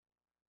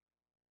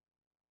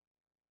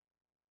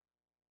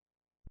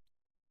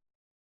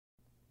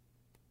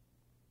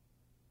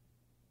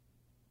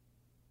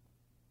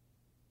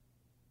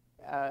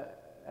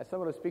as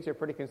someone who speaks here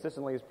pretty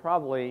consistently, is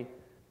probably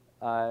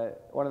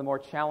one of the more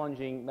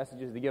challenging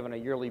messages to give on a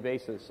yearly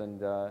basis.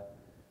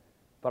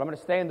 But I'm going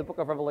to stay in the book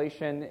of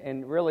Revelation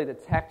and really the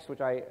text which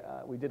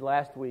we did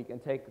last week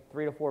and take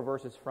 3 to 4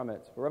 verses from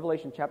it. So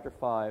Revelation chapter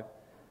 5.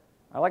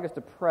 I'd like us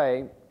to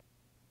pray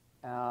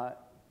that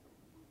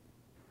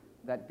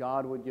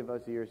God would give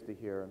us ears to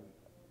hear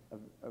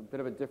a bit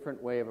of a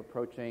different way of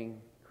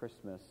approaching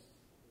Christmas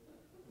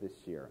this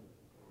year.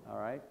 All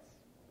right?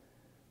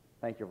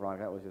 Thank you,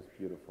 Veronica. That was just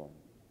beautiful.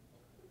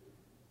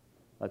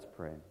 Let's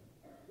pray.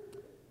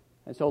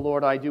 And so,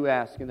 Lord, I do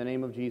ask in the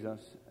name of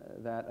Jesus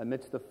that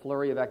amidst the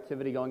flurry of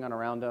activity going on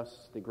around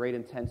us, the great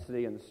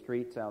intensity in the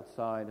streets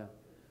outside,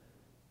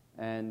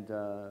 and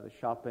the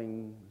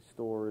shopping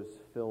stores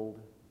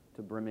filled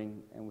to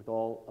brimming, and with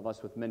all of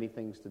us with many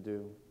things to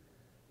do,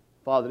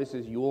 Father, this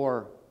is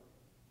your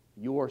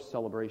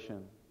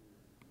celebration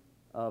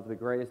of the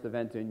greatest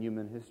event in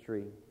human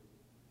history.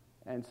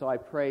 And so I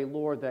pray,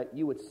 Lord, that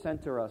you would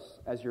center us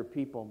as your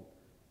people,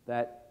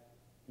 that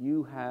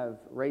you have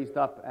raised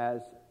up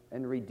as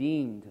and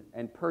redeemed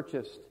and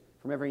purchased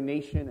from every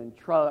nation and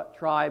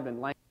tribe and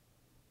language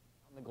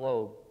on the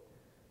globe,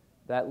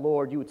 that,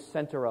 Lord, you would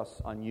center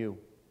us on you,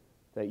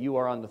 that you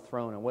are on the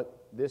throne and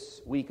what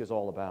this week is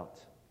all about.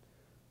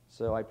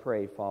 So I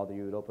pray, Father,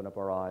 you would open up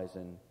our eyes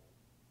and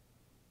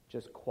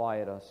just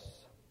quiet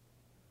us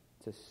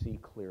to see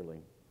clearly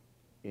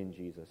in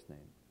Jesus' name.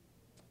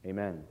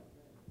 Amen.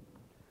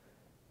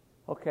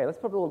 Okay, let's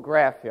put a little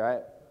graph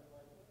here.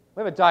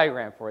 We have a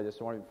diagram for you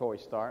this morning before we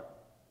start.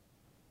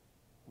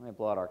 Let me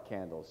blow out our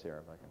candles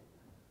here if I can.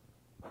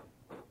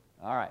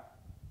 All right.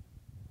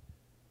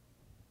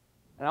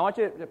 And I want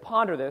you to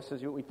ponder this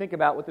as we think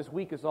about what this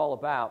week is all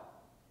about.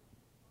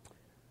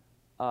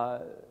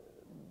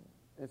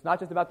 It's not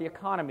just about the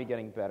economy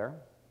getting better,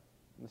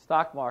 and the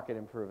stock market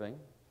improving,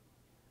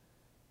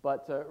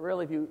 but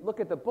really, if you look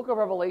at the book of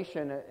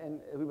Revelation, and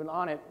we've been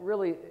on it,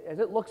 really, as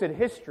it looks at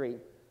history,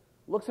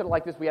 looks at it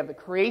like this. We have the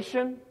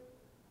creation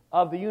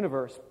of the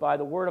universe by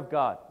the Word of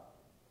God.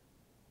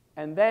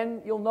 And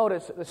then you'll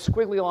notice the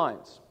squiggly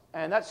lines.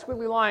 And that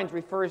squiggly lines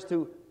refers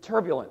to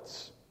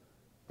turbulence.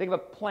 Think of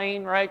a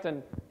plane, right,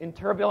 and in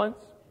turbulence.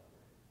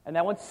 And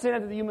that once sin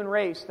entered the human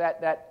race,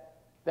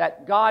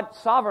 that God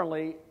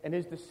sovereignly, in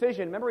his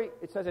decision, remember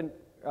it says in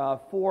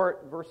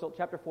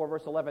chapter 4,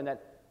 verse 11,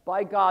 that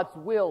by God's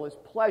will, his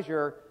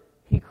pleasure,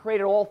 he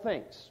created all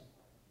things.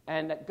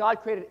 And that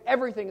God created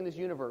everything in this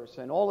universe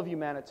and all of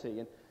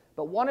humanity.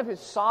 But one of his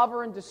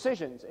sovereign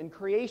decisions in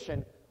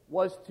creation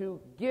was to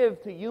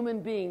give to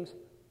human beings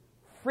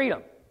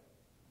freedom.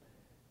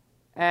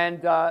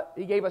 And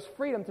he gave us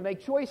freedom to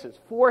make choices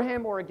for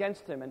him or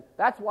against him. And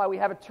that's why we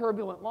have a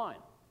turbulent line.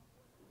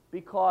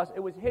 Because it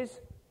was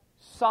his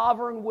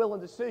sovereign will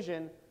and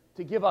decision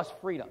to give us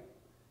freedom.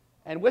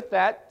 And with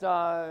that,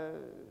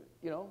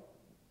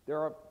 there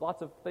are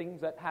lots of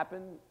things that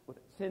happen with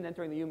sin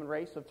entering the human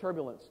race of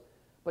turbulence.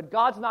 But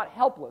God's not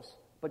helpless,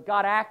 but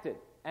God acted.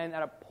 And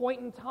at a point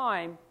in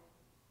time,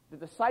 the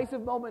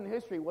decisive moment in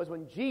history was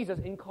when Jesus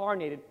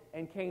incarnated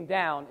and came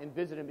down and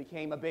visited and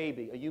became a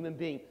baby, a human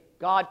being.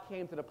 God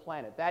came to the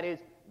planet. That is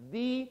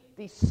the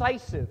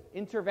decisive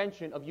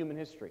intervention of human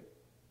history.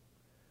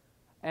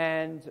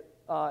 And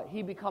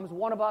he becomes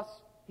one of us.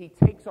 He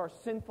takes our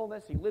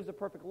sinfulness. He lives a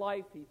perfect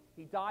life.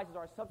 He dies as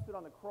our substitute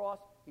on the cross.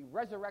 He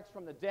resurrects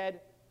from the dead.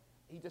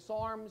 He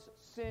disarms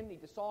sin. He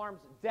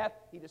disarms death.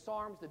 He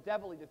disarms the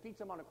devil. He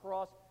defeats him on a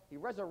cross. He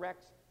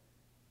resurrects.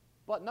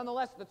 But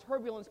nonetheless, the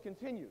turbulence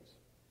continues.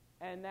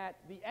 And that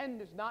the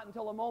end is not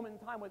until a moment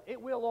in time when it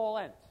will all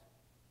end.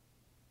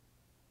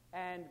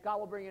 And God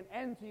will bring an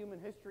end to human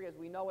history as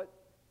we know it.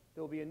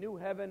 There will be a new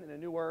heaven and a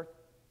new earth.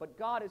 But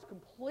God is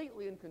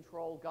completely in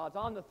control. God's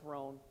on the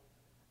throne.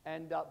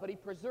 But he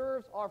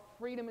preserves our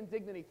freedom and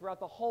dignity throughout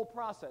the whole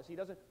process. He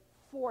doesn't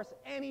force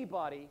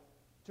anybody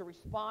to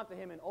respond to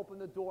him and open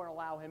the door and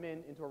allow him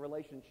into a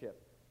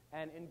relationship.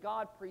 And in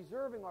God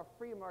preserving our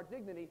freedom, our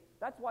dignity,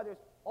 that's why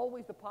there's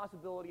always the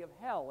possibility of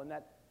hell,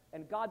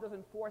 and God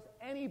doesn't force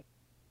any.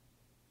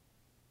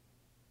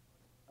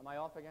 Am I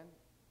off again?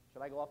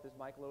 Should I go off this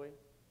mic, Louis?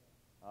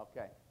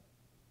 Okay.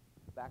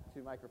 Back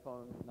to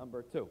microphone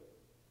number 2.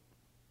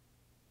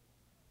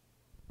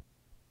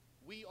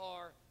 We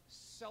are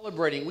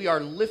celebrating, we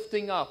are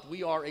lifting up,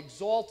 we are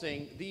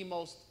exalting the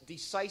most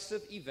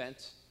decisive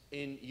event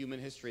in human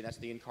history. That's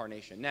the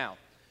incarnation. Now,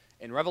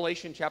 in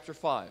Revelation chapter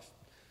 5,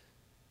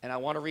 and I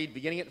want to read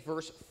beginning at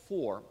verse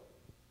 4,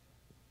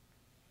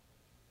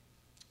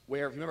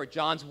 where, if you remember,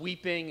 John's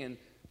weeping, and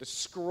the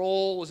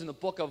scroll was in the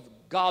book of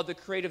God, the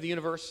creator of the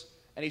universe,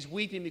 and he's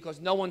weeping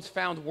because no one's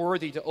found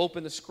worthy to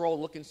open the scroll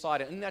and look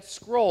inside it. And that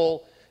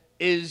scroll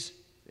is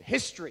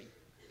history,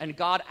 and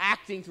God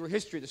acting through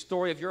history, the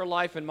story of your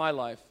life and my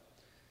life.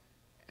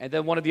 And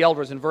then one of the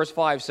elders in verse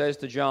 5 says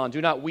to John,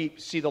 "Do not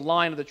weep. See, the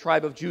Lion of the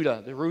tribe of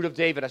Judah, the root of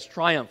David, has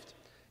triumphed.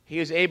 He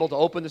is able to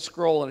open the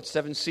scroll and its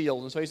 7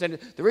 seals." And so he said,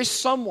 there is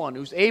someone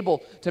who's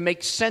able to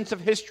make sense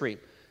of history.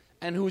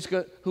 and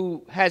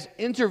who has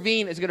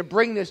intervened is going to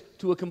bring this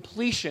to a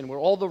completion where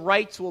all the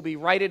rights will be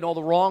righted and all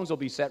the wrongs will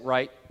be set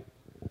right.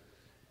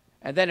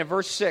 And then in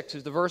verse 6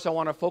 is the verse I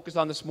want to focus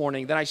on this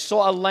morning. Then I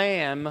saw a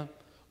lamb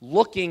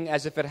looking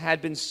as if it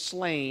had been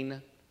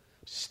slain,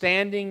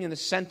 standing in the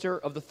center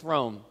of the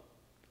throne,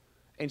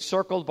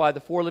 encircled by the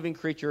 4 living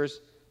creatures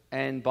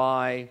and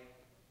by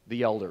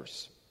the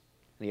elders.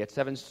 And he had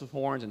 7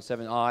 horns and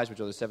 7 eyes, which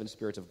are the 7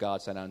 spirits of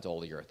God sent out into all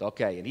the earth.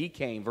 Okay, and he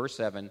came, verse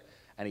 7,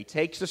 and he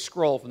takes the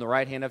scroll from the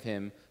right hand of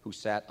him who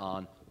sat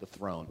on the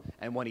throne.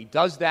 And when he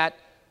does that,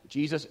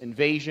 Jesus'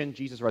 invasion,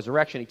 Jesus'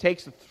 resurrection, he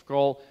takes the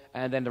scroll,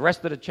 and then the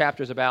rest of the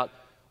chapter is about,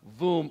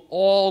 boom,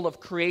 all of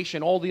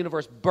creation, all the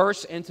universe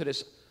bursts into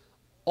this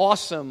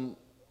awesome,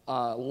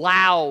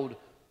 loud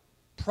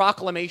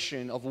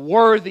proclamation of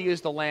worthy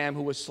is the Lamb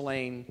who was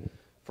slain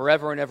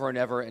forever and ever and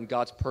ever, and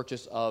God's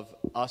purchase of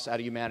us out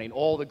of humanity, and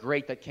all the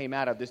great that came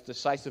out of this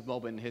decisive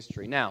moment in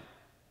history. Now,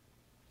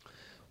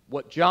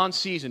 what John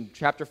sees in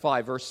chapter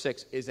 5, verse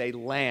 6, is a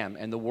lamb.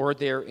 And the word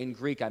there in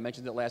Greek, I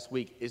mentioned it last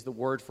week, is the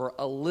word for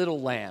a little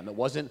lamb. It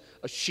wasn't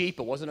a sheep.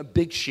 It wasn't a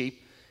big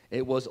sheep.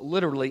 It was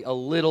literally a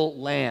little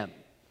lamb.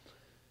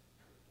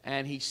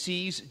 And he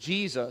sees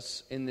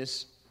Jesus in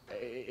this.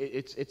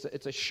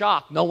 It's a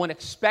shock. No one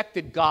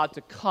expected God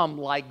to come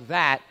like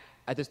that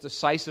at this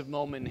decisive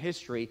moment in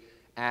history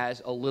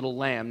as a little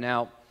lamb.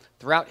 Now,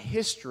 throughout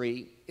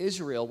history,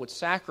 Israel would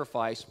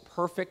sacrifice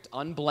perfect,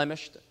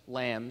 unblemished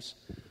lambs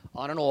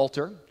on an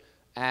altar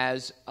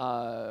as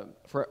a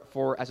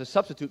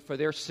substitute for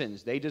their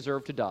sins. They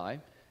deserved to die,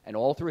 and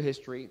all through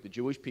history, the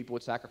Jewish people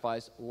would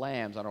sacrifice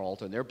lambs on an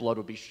altar, and their blood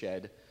would be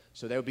shed,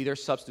 so they would be their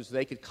substitute, so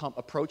they could come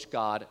approach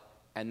God,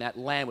 and that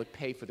lamb would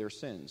pay for their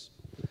sins.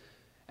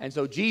 And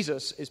so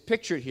Jesus is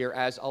pictured here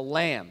as a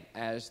lamb,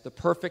 as the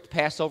perfect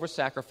Passover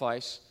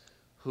sacrifice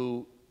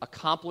who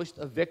accomplished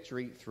a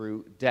victory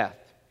through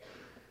death.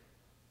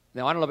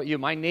 Now, I don't know about you,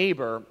 my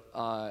neighbor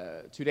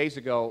 2 days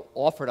ago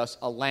offered us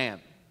a lamb.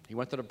 He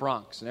went to the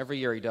Bronx, and every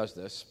year he does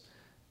this,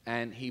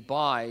 and he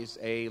buys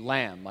a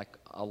lamb, like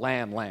a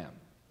lamb,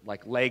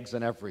 like legs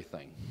and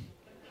everything,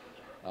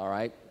 all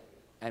right?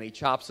 And he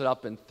chops it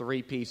up in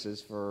 3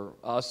 pieces for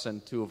us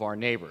and 2 of our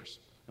neighbors.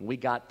 And we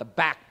got the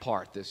back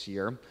part this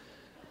year,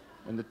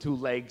 and the 2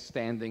 legs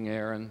standing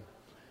there, and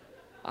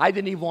I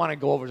didn't even want to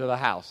go over to the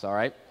house, all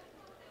right?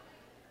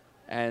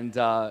 And,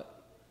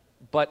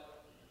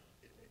 but,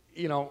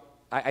 you know,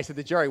 I said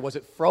to Jerry, was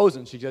it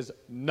frozen? She says,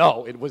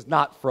 no, it was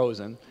not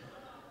frozen.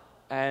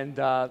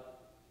 And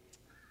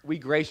we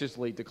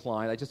graciously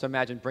declined. I just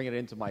imagine bringing it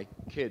into my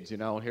kids, you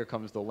know, and here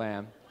comes the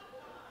lamb.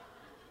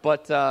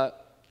 But,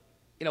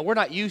 you know, we're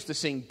not used to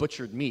seeing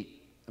butchered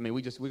meat. I mean,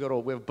 we have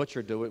a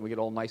butcher do it, and we get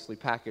all nicely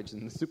packaged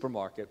in the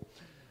supermarket.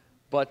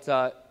 But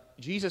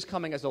Jesus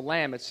coming as a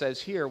lamb, it says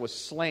here, was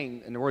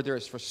slain, and the word there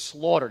is for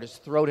slaughtered. His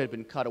throat had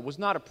been cut. It was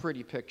not a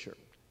pretty picture. It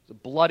was a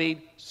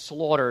bloodied,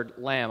 slaughtered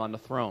lamb on the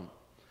throne.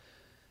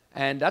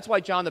 And that's why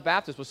John the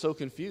Baptist was so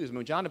confused. I mean,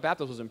 when John the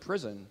Baptist was in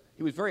prison,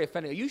 he was very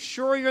offended. Are you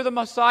sure you're the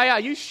Messiah? Are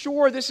you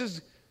sure this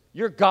is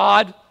your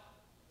God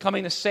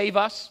coming to save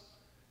us?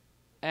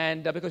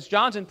 And because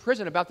John's in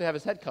prison about to have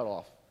his head cut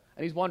off.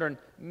 And he's wondering,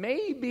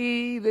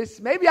 maybe this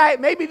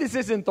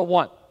isn't the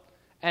one.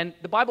 And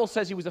the Bible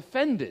says he was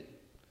offended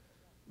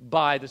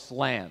by this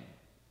lamb,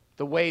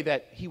 the way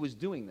that he was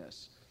doing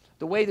this,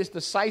 the way this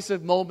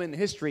decisive moment in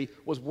history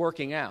was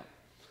working out.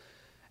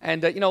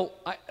 And, you know,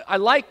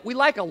 we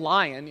like a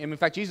lion. In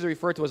fact, Jesus is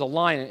referred to as a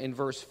lion in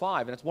verse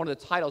 5, and it's one of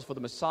the titles for the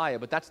Messiah.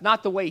 But that's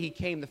not the way he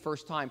came the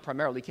first time.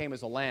 Primarily, he came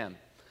as a lamb.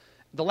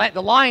 The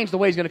lion's the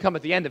way he's going to come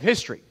at the end of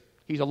history.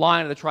 He's a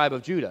lion of the tribe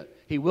of Judah.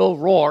 He will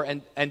roar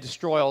and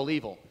destroy all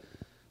evil.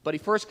 But he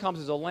first comes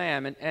as a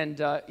lamb. And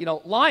you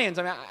know, lions,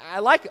 I mean, I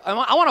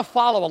want to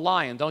follow a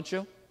lion, don't you?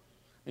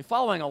 I mean,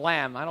 following a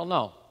lamb, I don't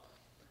know.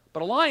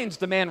 But lions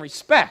demand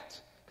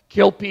respect.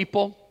 Kill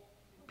people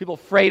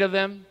afraid of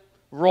them.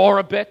 Roar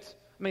a bit.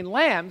 I mean,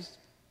 lambs.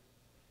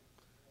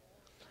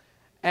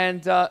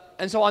 And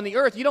so on the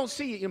earth, you don't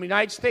see, in the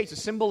United States,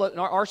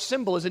 our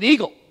symbol is an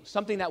eagle,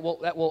 something that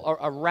will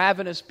a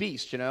ravenous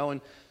beast, you know,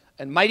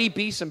 and mighty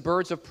beasts and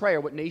birds of prey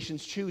are what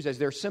nations choose as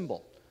their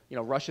symbol. You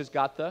know, Russia's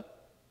got the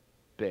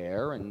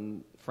bear,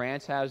 and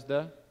France has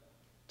the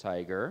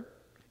tiger.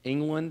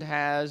 England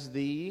has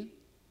the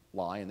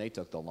lion. They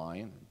took the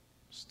lion,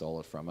 stole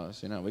it from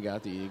us. You know, we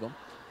got the eagle.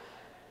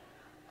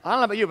 I don't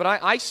know about you, but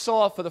I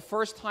saw for the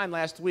first time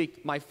last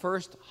week my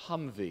first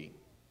Humvee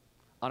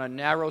on a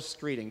narrow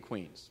street in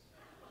Queens.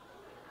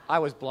 I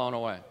was blown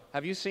away.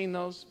 Have you seen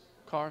those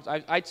cars?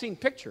 I'd seen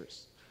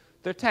pictures.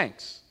 They're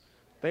tanks.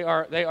 They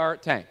are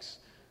tanks.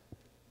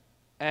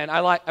 And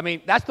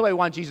that's the way I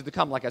want Jesus to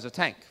come, like as a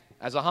tank,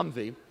 as a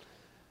Humvee.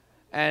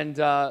 And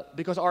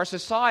because our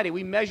society,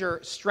 we measure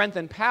strength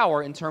and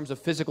power in terms of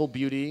physical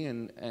beauty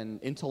and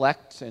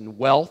intellect and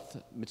wealth,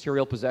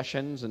 material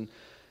possessions,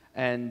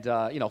 and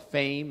you know,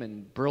 fame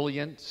and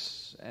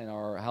brilliance, and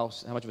how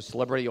much of a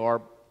celebrity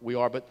we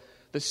are. But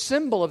the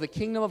symbol of the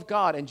kingdom of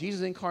God and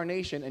Jesus'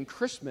 incarnation and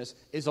Christmas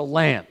is a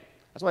lamb.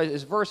 That's why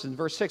his verse in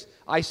verse 6,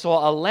 I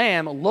saw a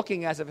lamb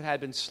looking as if it had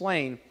been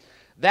slain.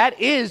 That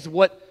is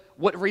what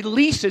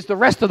releases the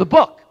rest of the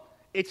book.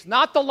 It's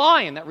not the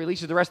lion that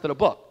releases the rest of the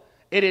book.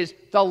 It is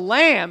the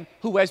lamb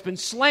who has been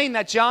slain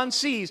that John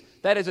sees,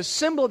 that is a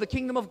symbol of the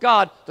kingdom of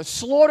God, the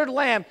slaughtered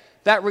lamb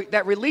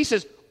that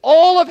releases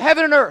all of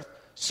heaven and earth,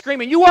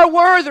 screaming, "You are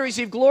worthy to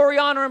receive glory,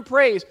 honor, and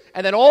praise."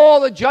 And then all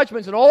the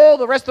judgments and all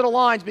the rest of the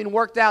lines being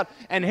worked out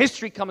and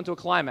history coming to a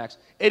climax.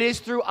 It is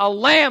through a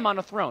lamb on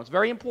the throne. It's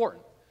very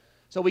important.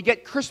 So we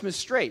get Christmas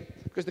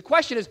straight. Because the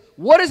question is,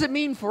 what does it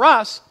mean for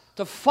us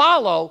to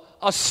follow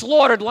a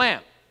slaughtered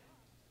lamb?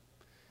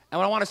 And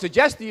what I want to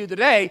suggest to you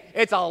today,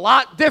 it's a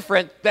lot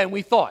different than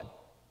we thought.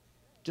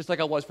 Just like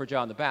it was for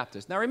John the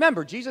Baptist. Now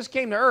remember, Jesus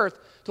came to earth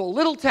to a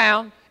little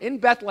town in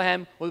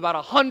Bethlehem with about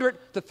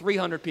 100 to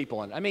 300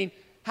 people in it. I mean,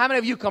 how many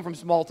of you come from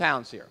small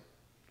towns here?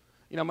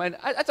 You know, man,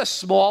 that's a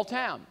small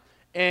town.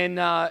 And,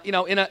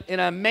 in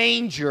a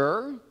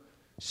manger,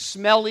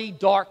 smelly,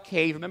 dark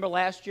cave. Remember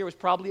last year it was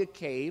probably a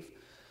cave.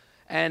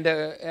 And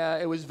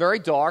it was very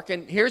dark.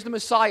 And here's the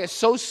Messiah,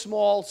 so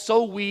small,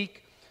 so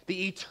weak.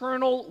 The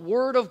eternal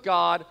Word of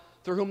God,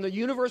 through whom the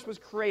universe was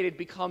created,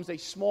 becomes a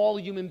small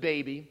human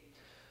baby.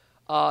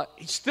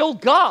 He's still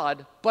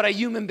God, but a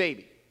human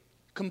baby.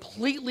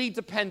 Completely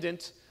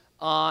dependent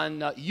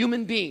on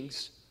human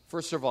beings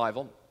for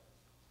survival.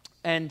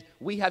 And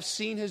we have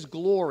seen His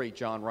glory,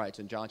 John writes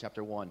in John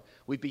chapter 1.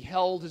 We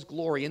beheld His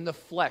glory in the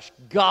flesh,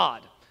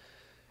 God.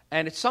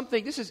 And it's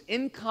something, this is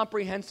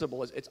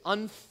incomprehensible. It's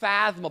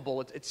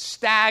unfathomable. It's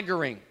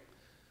staggering.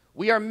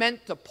 We are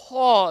meant to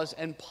pause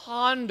and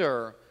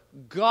ponder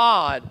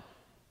God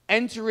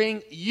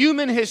entering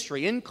human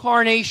history,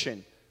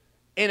 incarnation,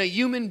 in a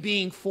human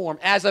being form,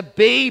 as a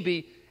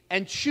baby,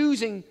 and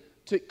choosing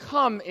to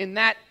come in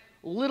that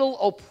little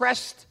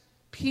oppressed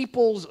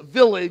people's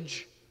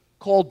village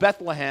called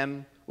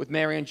Bethlehem with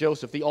Mary and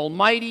Joseph. The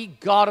almighty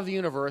God of the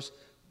universe,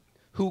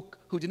 who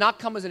did not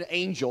come as an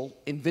angel,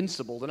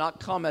 invincible, did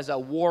not come as a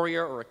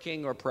warrior or a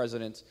king or a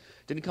president,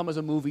 didn't come as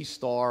a movie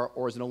star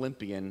or as an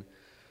Olympian.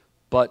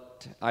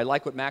 But I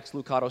like what Max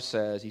Lucado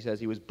says. He says,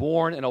 he was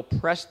born an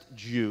oppressed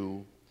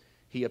Jew.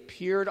 He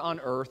appeared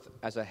on earth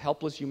as a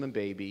helpless human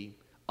baby,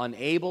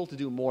 unable to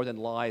do more than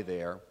lie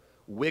there,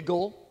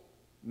 wiggle,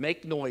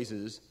 make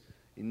noises,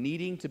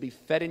 needing to be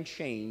fed and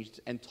changed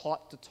and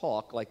taught to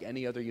talk like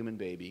any other human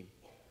baby.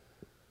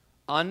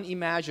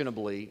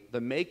 Unimaginably,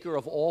 the maker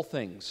of all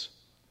things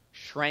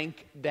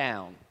shrank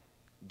down,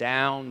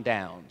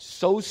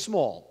 so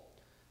small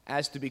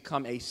as to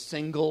become a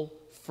single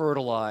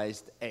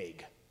fertilized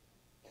egg.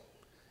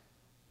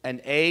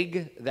 An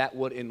egg that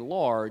would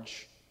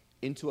enlarge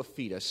into a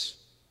fetus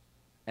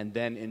and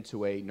then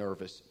into a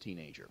nervous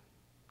teenager.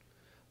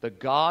 The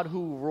God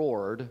who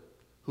roared,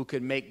 who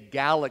could make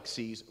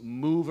galaxies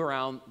move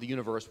around the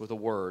universe with a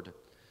word,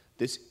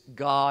 this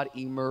God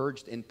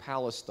emerged in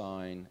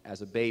Palestine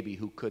as a baby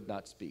who could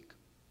not speak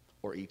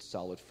or eat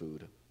solid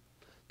food.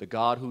 The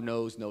God who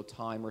knows no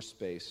time or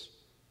space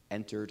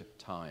entered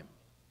time.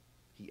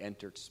 He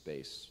entered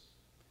space.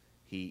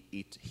 He,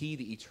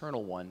 the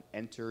eternal one,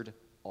 entered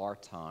our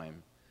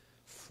time.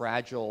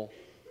 Fragile,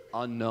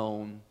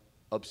 unknown,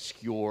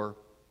 obscure,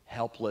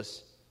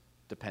 helpless,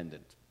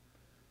 dependent.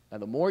 Now,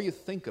 the more you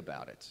think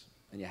about it,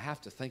 and you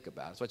have to think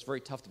about it, so it's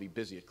very tough to be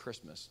busy at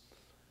Christmas,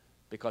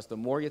 because the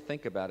more you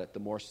think about it, the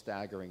more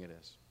staggering it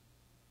is.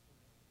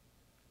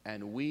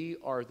 And we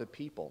are the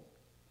people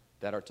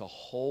that are to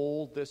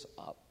hold this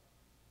up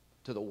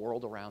to the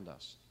world around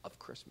us of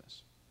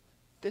Christmas.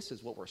 This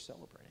is what we're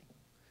celebrating.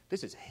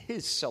 This is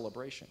His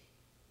celebration.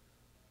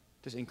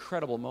 This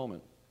incredible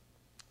moment.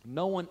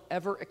 No one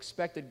ever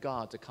expected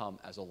God to come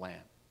as a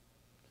lamb.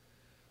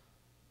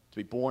 To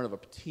be born of a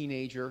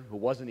teenager who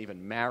wasn't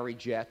even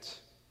married yet,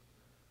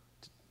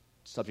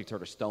 subject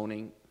to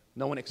stoning.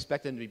 No one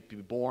expected him to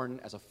be born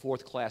as a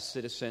fourth-class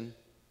citizen,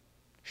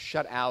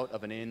 shut out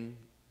of an inn.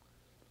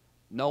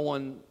 No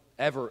one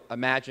ever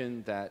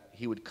imagined that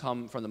he would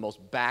come from the most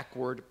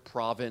backward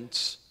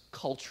province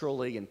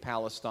culturally in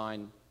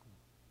Palestine,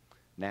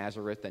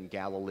 Nazareth and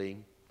Galilee.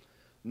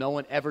 No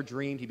one ever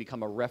dreamed he'd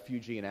become a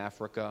refugee in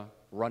Africa,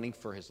 running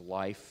for his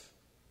life.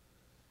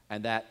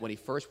 And that when he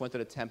first went to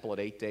the temple at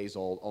 8 days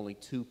old, only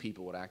 2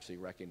 people would actually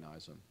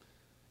recognize him.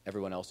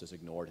 Everyone else has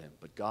ignored him.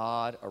 But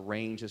God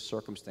arranged his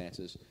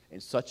circumstances in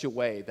such a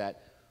way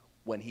that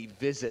when he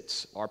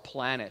visits our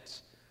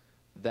planet,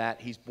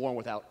 that he's born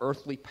without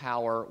earthly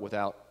power,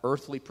 without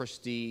earthly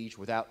prestige,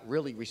 without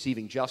really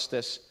receiving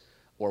justice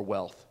or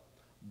wealth.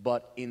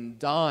 But in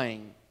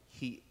dying,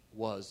 he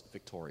was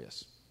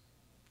victorious.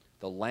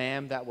 The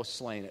lamb that was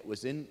slain, it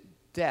was in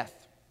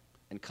death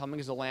and coming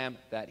as a lamb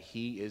that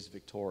he is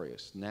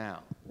victorious.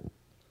 Now,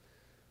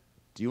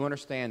 do you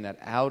understand that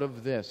out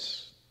of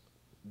this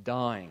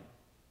dying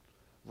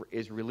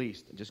is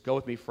released? Just go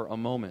with me for a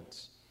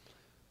moment.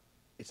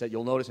 It's that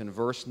you'll notice in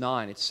verse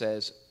 9, it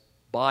says,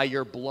 By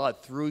your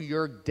blood, through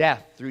your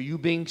death, through you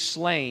being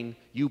slain,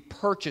 you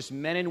purchased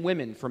men and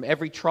women from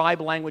every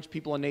tribe, language,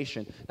 people, and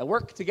nation. Now,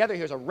 we're together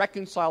here as a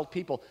reconciled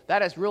people.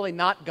 That is really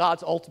not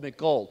God's ultimate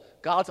goal.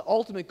 God's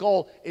ultimate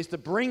goal is to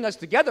bring us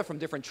together from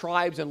different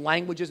tribes and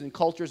languages and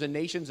cultures and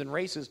nations and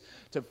races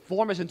to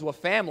form us into a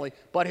family.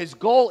 But his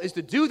goal is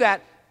to do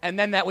that, and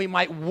then that we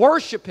might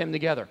worship him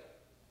together.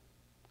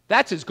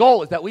 That's his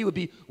goal, is that we would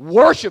be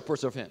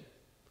worshipers of him.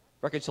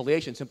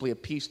 Reconciliation is simply a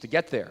piece to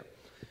get there.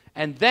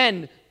 And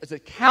then, as a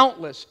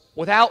countless,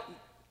 without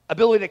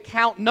ability to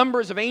count,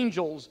 numbers of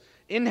angels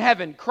in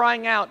heaven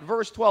crying out,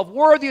 verse 12,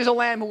 worthy is a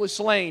lamb who was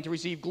slain to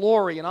receive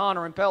glory and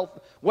honor and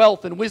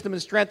wealth and wisdom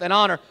and strength and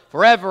honor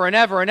forever and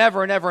ever and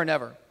ever and ever and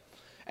ever.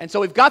 And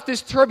so we've got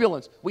this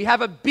turbulence. We have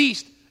a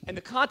beast. And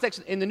the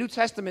context in the New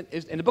Testament,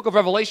 is, in the book of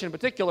Revelation in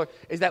particular,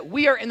 is that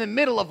we are in the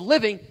middle of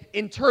living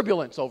in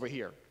turbulence over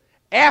here.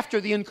 After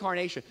the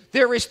incarnation,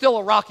 there is still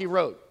a rocky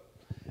road.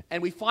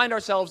 And we find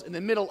ourselves in the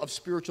middle of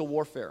spiritual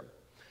warfare.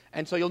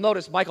 And so you'll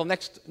notice, Michael,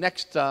 next,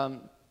 put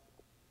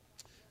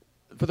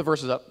the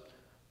verses up.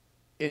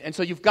 And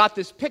so you've got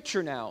this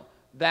picture now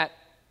that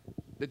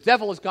the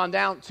devil has gone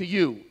down to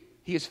you.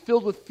 He is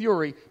filled with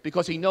fury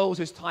because he knows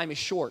his time is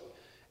short.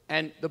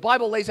 And the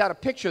Bible lays out a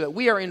picture that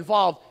we are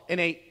involved in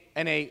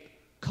a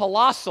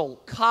colossal,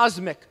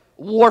 cosmic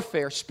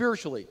warfare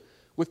spiritually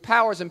with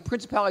powers and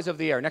principalities of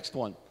the air. Next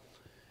one.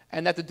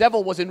 And that the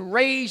devil was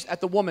enraged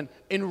at the woman,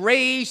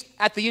 enraged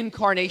at the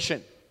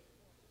incarnation.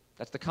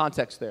 That's the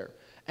context there.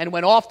 And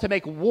went off to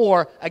make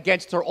war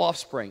against her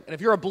offspring. And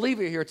if you're a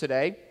believer here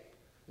today,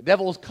 the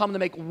devil has come to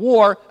make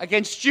war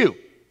against you,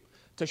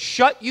 to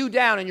shut you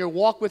down in your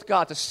walk with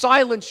God, to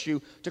silence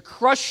you, to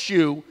crush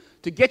you,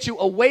 to get you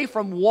away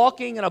from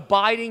walking and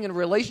abiding in a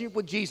relationship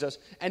with Jesus,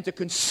 and to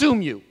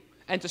consume you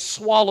and to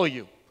swallow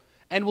you.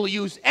 And will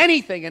use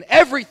anything and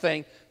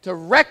everything to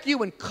wreck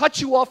you and cut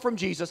you off from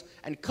Jesus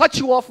and cut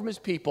you off from his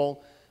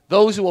people,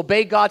 those who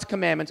obey God's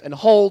commandments and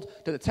hold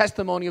to the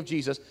testimony of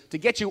Jesus, to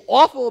get you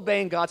off of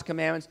obeying God's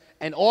commandments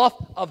and off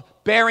of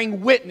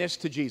bearing witness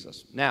to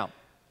Jesus. Now,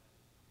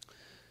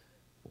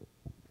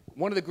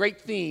 one of the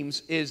great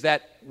themes is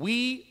that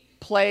we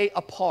play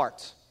a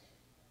part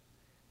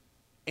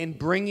in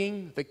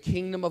bringing the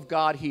kingdom of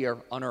God here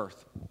on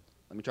earth.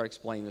 Let me try to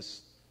explain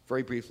this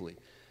very briefly.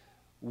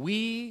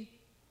 We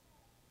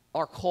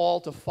are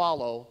called to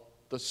follow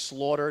the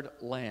slaughtered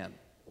lamb,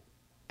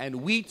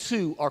 and we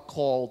too are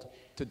called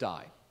to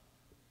die.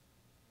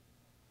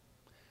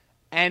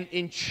 And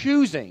in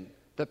choosing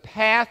the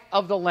path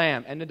of the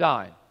lamb and to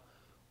die,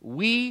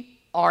 we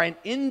are an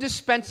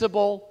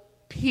indispensable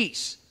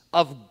piece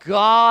of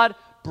God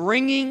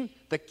bringing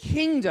the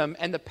kingdom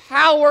and the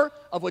power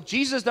of what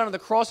Jesus has done on the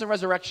cross and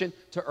resurrection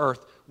to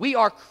earth. We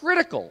are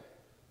critical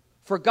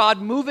for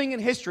God moving in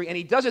history, and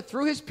he does it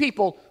through his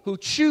people who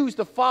choose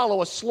to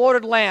follow a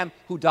slaughtered lamb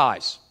who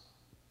dies.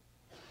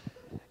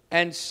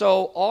 And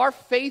so our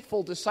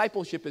faithful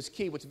discipleship is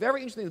key. What's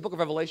very interesting in the book of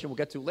Revelation, we'll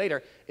get to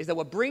later, is that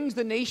what brings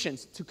the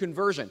nations to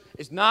conversion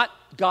is not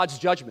God's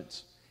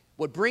judgments.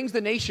 What brings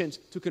the nations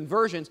to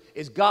conversions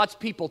is God's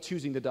people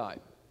choosing to die.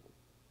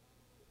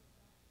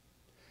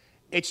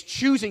 It's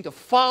choosing to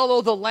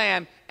follow the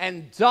Lamb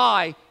and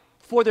die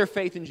for their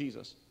faith in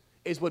Jesus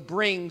is what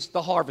brings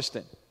the harvest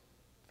in.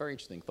 Very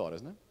interesting thought,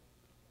 isn't it?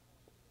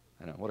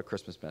 I know, what a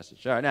Christmas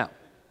message. All right, now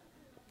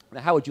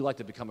how would you like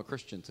to become a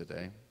Christian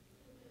today?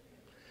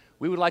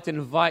 We would like to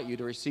invite you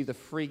to receive the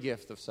free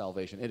gift of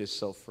salvation. It is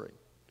so free.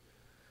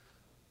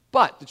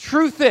 But the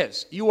truth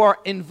is, you are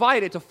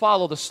invited to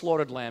follow the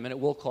slaughtered lamb, and it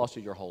will cost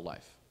you your whole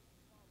life.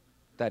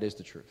 That is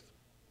the truth.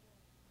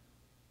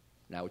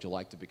 Now, would you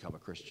like to become a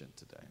Christian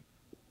today?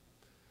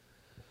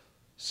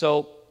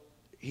 So,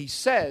 he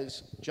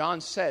says,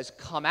 John says,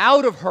 come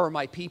out of her,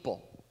 my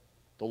people.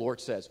 The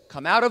Lord says,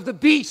 come out of the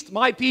beast,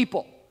 my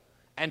people,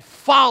 and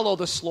follow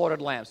the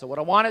slaughtered lamb. So what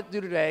I want to do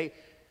today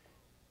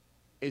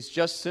is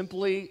just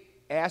simply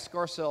ask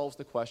ourselves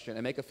the question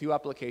and make a few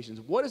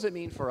applications. What does it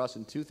mean for us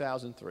in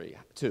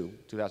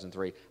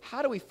 2003?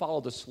 How do we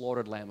follow the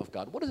slaughtered Lamb of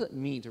God? What does it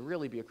mean to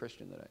really be a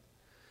Christian today?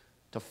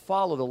 To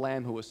follow the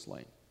Lamb who was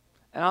slain.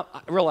 And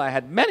I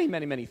had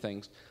many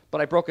things,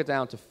 but I broke it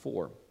down to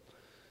 4.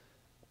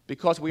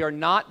 Because we are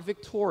not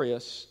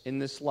victorious in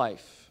this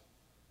life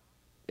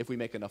if we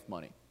make enough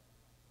money.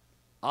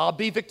 I'll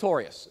be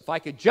victorious if I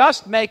could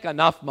just make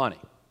enough money.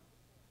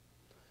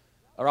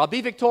 Or I'll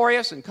be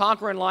victorious and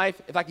conquer in life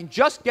if I can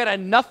just get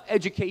enough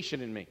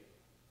education in me.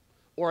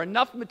 Or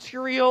enough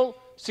material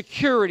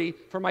security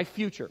for my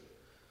future.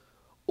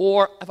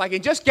 Or if I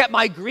can just get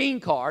my green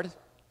card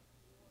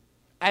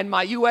and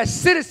my U.S.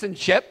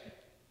 citizenship,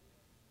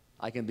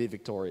 I can be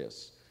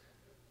victorious.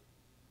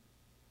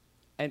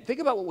 And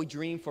think about what we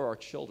dream for our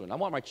children. I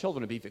want my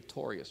children to be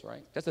victorious,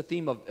 right? That's the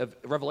theme of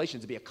Revelation,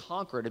 to be a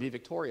conqueror, to be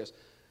victorious.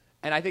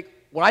 And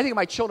when I think of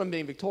my children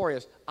being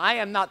victorious, I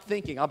am not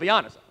thinking, I'll be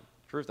honest,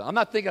 I'm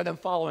not thinking of them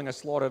following a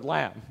slaughtered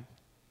lamb.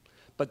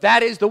 But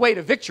that is the way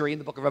to victory in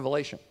the book of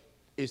Revelation,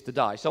 is to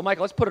die. So,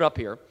 Michael, let's put it up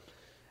here.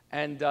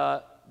 And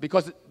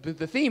because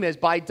the theme is,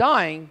 by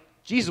dying,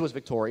 Jesus was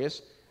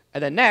victorious.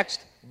 And then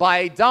next,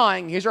 by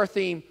dying, here's our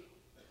theme.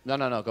 No,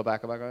 go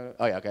back. Oh,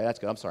 yeah, okay, that's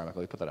good. I'm sorry,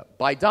 Michael, put that up.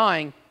 By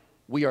dying,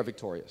 we are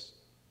victorious.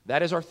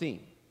 That is our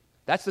theme.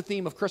 That's the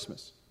theme of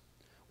Christmas.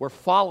 We're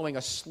following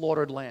a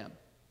slaughtered lamb.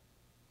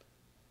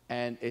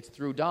 And it's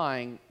through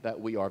dying that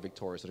we are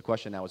victorious. So the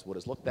question now is, what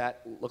does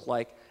look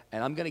like?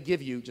 And I'm going to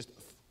give you just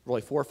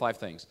really 4 or 5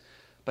 things.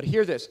 But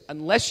hear this.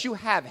 Unless you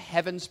have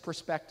heaven's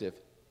perspective,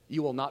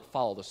 you will not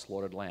follow the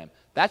slaughtered lamb.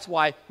 That's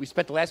why we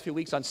spent the last few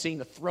weeks on seeing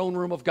the throne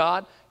room of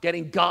God,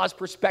 getting God's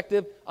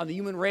perspective on the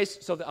human race,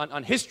 so that,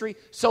 on history.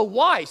 So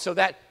why? So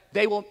that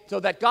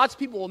God's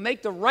people will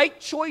make the right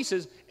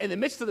choices in the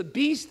midst of the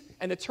beast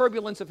and the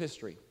turbulence of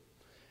history.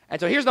 And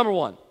so here's number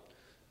 1.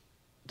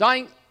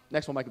 Dying.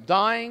 Next one, Michael.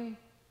 Dying.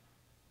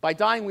 By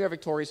dying, we are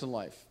victorious in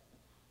life.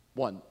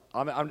 1.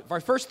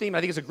 Our first theme, I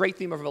think, is a great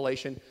theme of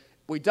Revelation.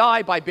 We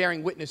die by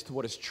bearing witness to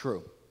what is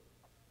true.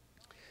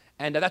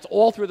 And that's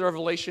all through the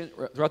Revelation,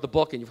 throughout the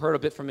book, and you've heard a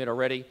bit from it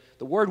already.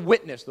 The word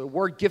witness, the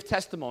word give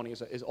testimony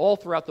is all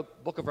throughout the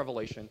book of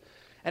Revelation.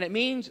 And it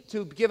means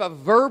to give a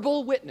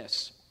verbal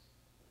witness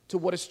to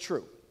what is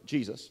true,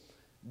 Jesus,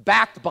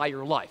 backed by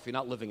your life. You're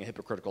not living a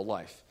hypocritical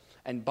life.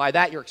 And by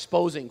that, you're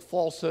exposing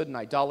falsehood and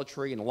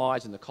idolatry and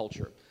lies in the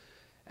culture.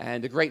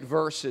 And the great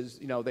verse is,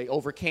 they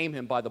overcame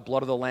him by the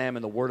blood of the Lamb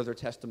and the word of their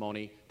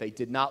testimony. They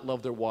did not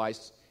love their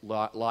lives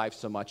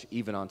so much,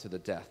 even unto the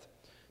death.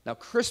 Now,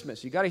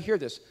 Christmas, you got to hear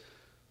this.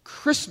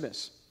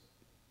 Christmas,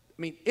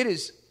 it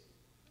is,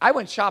 I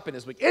went shopping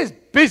this week. It is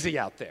busy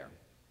out there.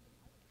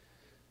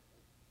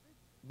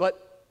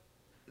 But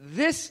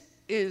this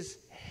is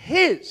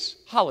his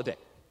holiday.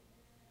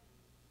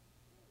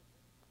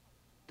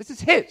 This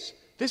is his.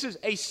 This is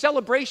a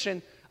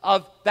celebration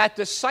of that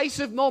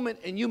decisive moment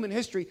in human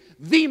history,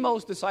 the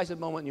most decisive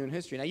moment in human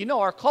history. Now,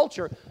 our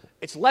culture,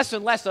 it's less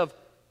and less of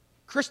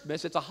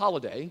Christmas. It's a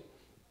holiday.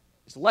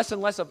 It's less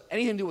and less of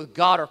anything to do with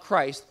God or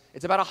Christ.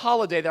 It's about a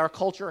holiday that our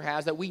culture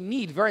has that we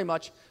need very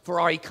much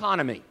for our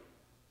economy.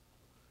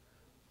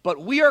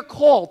 But we are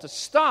called to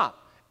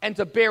stop and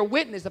to bear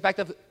witness the fact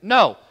that,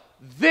 no,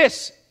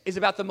 this is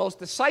about the most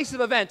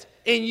decisive event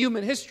in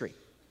human history.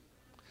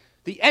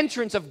 The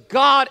entrance of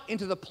God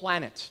into the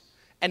planet.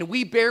 And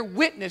we bear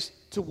witness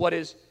to what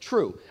is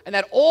true. And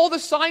that all the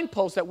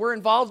signposts that we're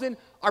involved in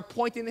are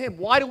pointing to him.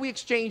 Why do we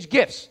exchange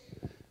gifts?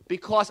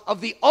 Because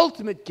of the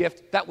ultimate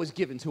gift that was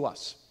given to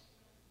us.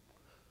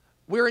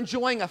 We're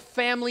enjoying a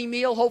family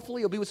meal.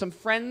 Hopefully, you'll be with some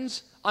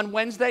friends on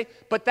Wednesday.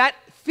 But that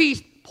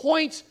feast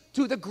points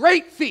to the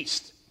great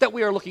feast that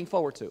we are looking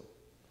forward to.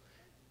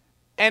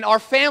 And our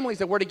families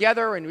that we're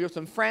together and we have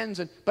some friends.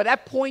 But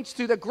that points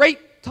to the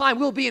great time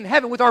we'll be in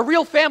heaven with our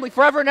real family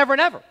forever and ever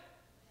and ever.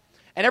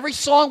 And every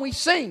song we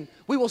sing,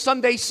 we will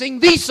someday sing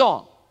the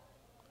song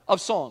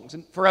of songs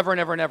and forever and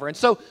ever and ever. And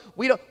so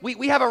we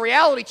have a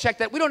reality check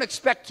that we don't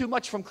expect too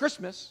much from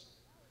Christmas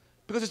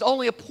because it's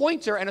only a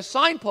pointer and a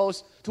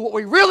signpost to what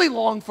we really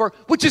long for,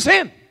 which is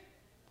him.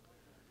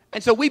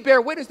 And so we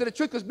bear witness to the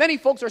truth because many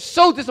folks are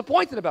so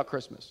disappointed about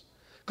Christmas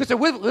because they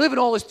live in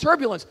all this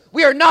turbulence.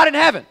 We are not in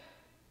heaven.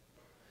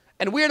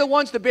 And we are the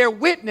ones to bear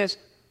witness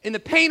in the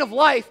pain of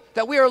life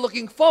that we are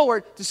looking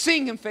forward to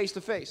seeing him face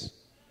to face.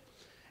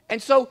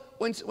 And so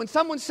when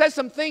someone says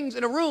some things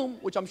in a room,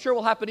 which I'm sure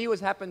will happen to you, as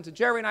happened to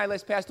Jerry and I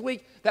last past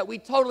week, that we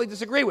totally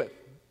disagree with.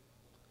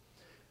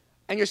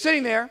 And you're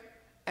sitting there,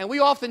 and we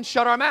often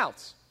shut our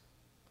mouths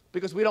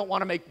because we don't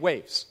want to make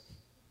waves.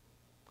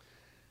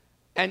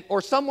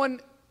 Or someone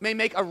may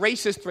make a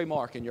racist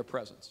remark in your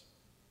presence,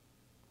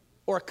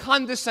 or a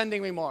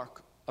condescending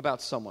remark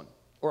about someone,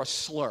 or a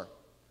slur.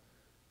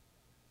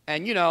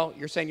 And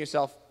you're saying to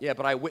yourself, yeah,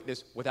 but I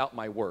witness without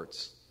my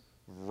words.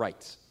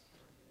 Right.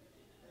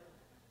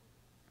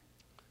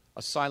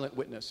 A silent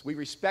witness. We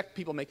respect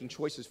people making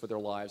choices for their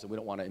lives, and we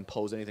don't want to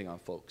impose anything on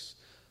folks.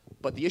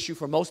 But the issue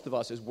for most of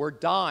us is we're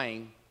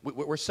dying.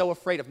 We're so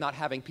afraid of not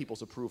having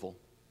people's approval.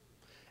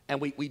 And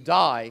we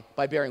die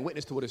by bearing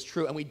witness to what is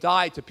true, and we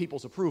die to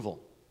people's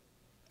approval.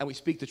 And we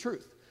speak the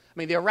truth.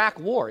 The Iraq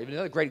War, even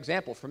another great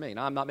example for me.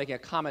 Now, I'm not making a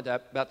comment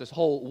about this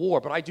whole war,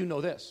 but I do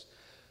know this.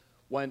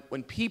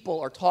 When people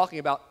are talking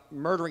about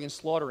murdering and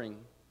slaughtering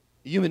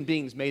human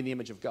beings made in the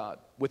image of God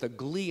with a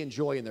glee and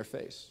joy in their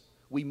face,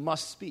 we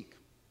must speak.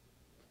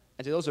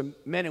 And so those are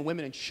men and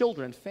women and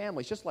children and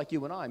families, just like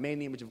you and I, made in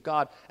the image of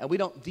God. And we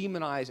don't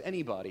demonize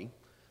anybody.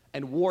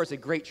 And war is a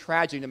great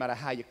tragedy no matter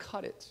how you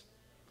cut it.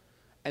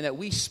 And that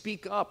we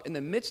speak up in the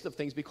midst of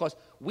things because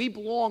we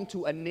belong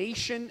to a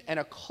nation and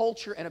a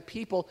culture and a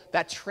people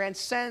that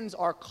transcends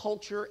our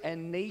culture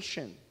and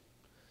nation.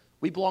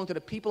 We belong to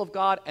the people of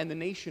God and the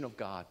nation of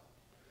God.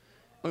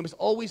 And we must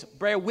always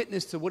bear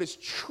witness to what is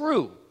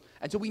true.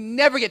 And so we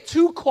never get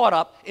too caught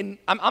up in,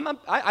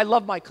 I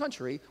love my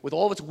country with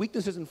all of its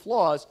weaknesses and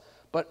flaws,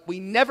 but we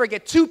never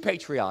get too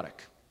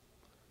patriotic.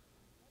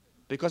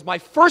 Because my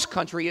first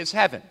country is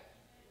heaven.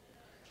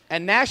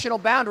 And national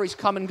boundaries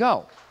come and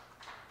go.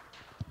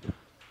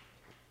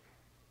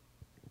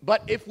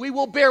 But if we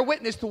will bear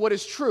witness to what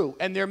is true,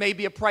 and there may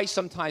be a price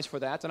sometimes for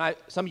that, and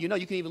some of you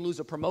can even lose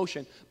a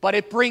promotion, but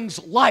it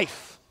brings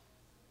life.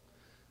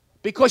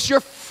 Because you're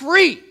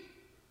free.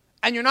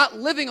 And you're not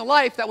living a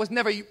life that was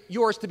never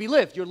yours to be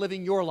lived. You're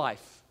living your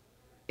life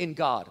in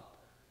God.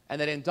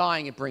 And that in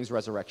dying, it brings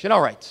resurrection.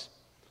 All right.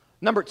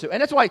 Number 2.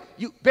 And that's why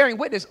you bearing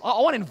witness,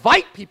 I want to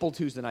invite people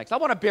Tuesday nights. I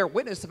want to bear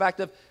witness to the fact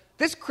that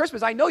this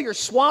Christmas, I know you're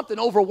swamped and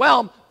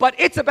overwhelmed, but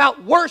it's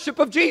about worship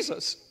of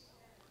Jesus.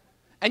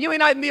 And you may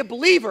not be a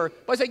believer,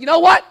 but I say, you know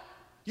what?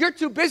 You're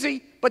too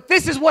busy, but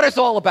this is what it's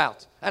all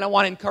about. And I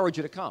want to encourage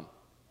you to come.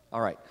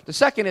 All right. The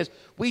second is,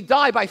 we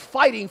die by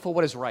fighting for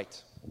what is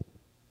right.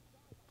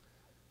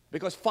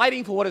 Because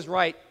fighting for what is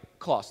right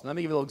costs. Let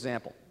me give you a little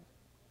example.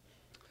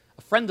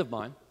 A friend of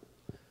mine,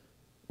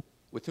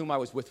 with whom I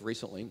was with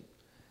recently,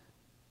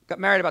 got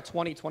married about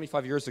 20,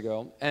 25 years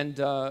ago, and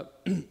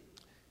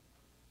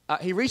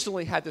he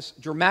recently had this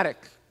dramatic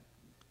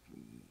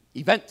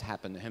event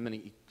happen to him,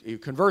 and a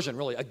conversion,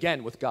 really,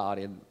 again, with God,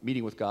 and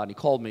meeting with God, and he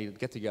called me to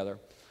get together.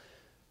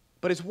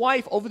 But his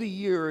wife, over the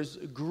years,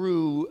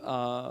 grew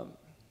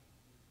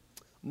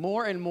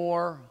more and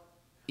more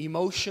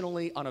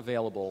emotionally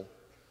unavailable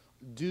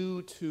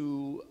due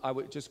to, I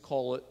would just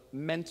call it,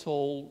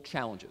 mental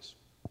challenges.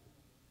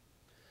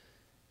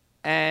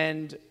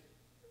 And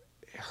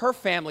her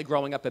family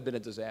growing up had been a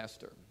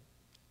disaster.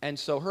 And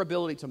so her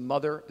ability to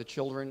mother the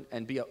children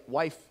and be a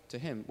wife to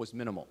him was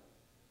minimal.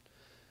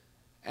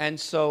 And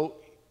so,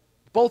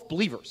 both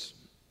believers.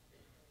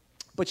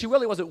 But she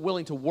really wasn't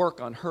willing to work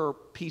on her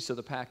piece of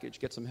the package,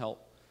 get some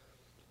help.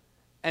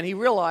 And he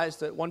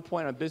realized at one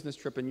point on a business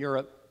trip in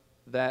Europe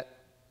that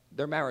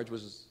their marriage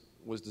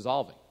was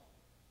dissolving.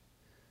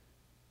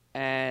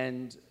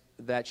 And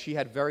that she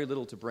had very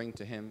little to bring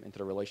to him into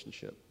the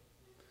relationship.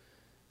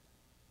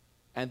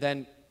 And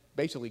then,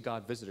 basically,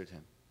 God visited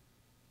him,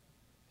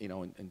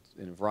 in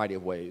a variety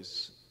of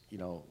ways,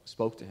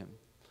 spoke to him.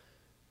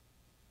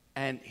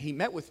 And he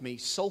met with me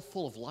so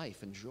full of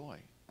life and joy.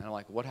 And I'm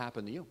like, what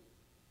happened to you?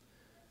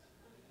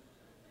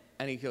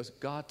 And he goes,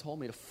 God told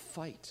me to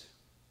fight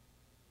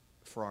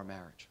for our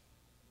marriage.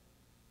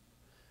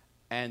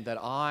 And that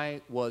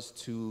I was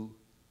to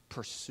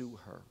pursue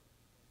her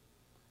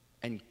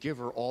and give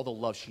her all the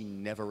love she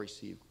never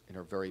received in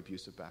her very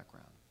abusive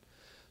background.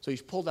 So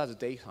he's pulled out his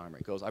daytimer.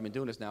 He goes, I've been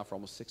doing this now for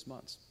almost 6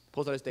 months.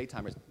 Pulls out his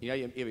daytimer. You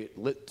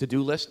have a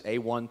to-do list,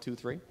 A1, 2,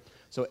 3.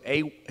 So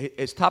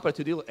his top of the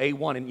to-do list,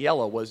 A1 in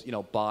yellow, was,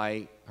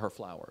 buy her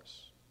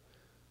flowers.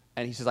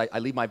 And he says, I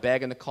leave my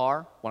bag in the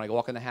car when I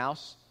walk in the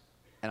house,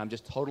 and I'm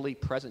just totally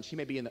present. She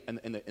may be in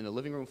the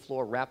living room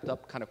floor, wrapped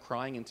up, kind of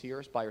crying in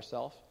tears by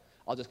herself.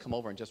 I'll just come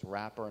over and just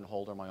wrap her and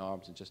hold her in my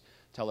arms and just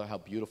tell her how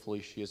beautiful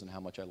she is and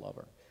how much I love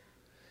her.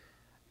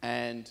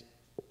 And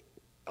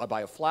I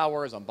buy her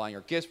flowers, I'm buying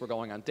her gifts, we're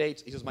going on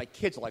dates. He says, my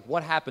kids are like,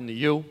 what happened to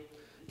you?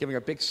 Giving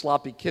her big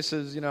sloppy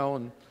kisses,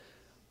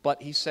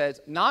 But he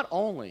says, not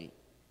only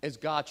is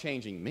God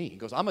changing me, he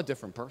goes, I'm a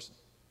different person.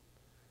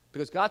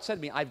 Because God said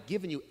to me, I've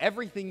given you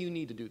everything you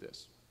need to do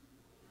this.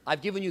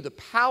 I've given you the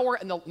power,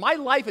 and my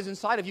life is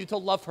inside of you to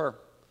love her.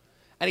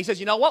 And he says,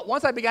 you know what?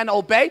 Once I began to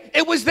obey,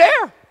 it was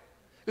there.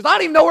 Because I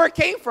don't even know where it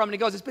came from. And he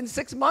goes, it's been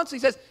 6 months. He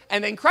says,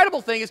 and the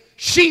incredible thing is,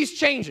 she's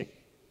changing.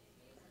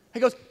 He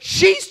goes,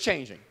 she's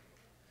changing.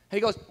 And he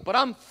goes, but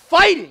I'm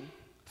fighting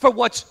for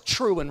what's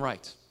true and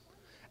right.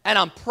 And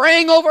I'm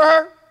praying over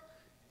her.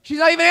 She's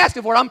not even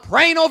asking for it. I'm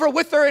praying over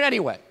with her in any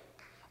way.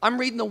 I'm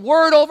reading the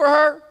word over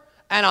her,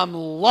 and I'm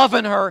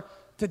loving her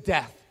to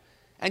death.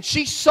 And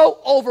she's so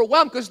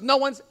overwhelmed because no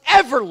one's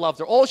ever loved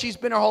her. All she's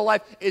been her whole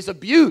life is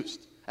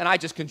abused. And I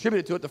just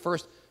contributed to it the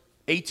first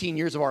 18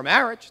 years of our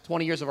marriage,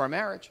 20 years of our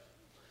marriage.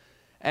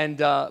 And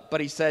but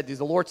he said,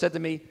 the Lord said to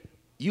me,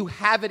 you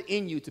have it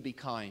in you to be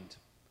kind.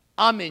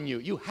 I'm in you.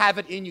 You have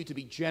it in you to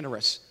be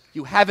generous.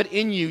 You have it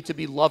in you to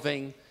be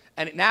loving.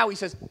 And now he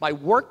says, my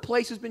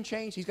workplace has been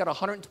changed. He's got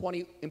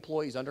 120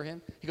 employees under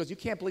him. He goes, you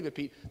can't believe it,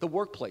 Pete. The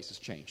workplace has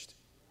changed.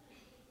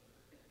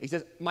 He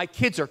says, my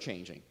kids are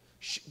changing.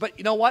 But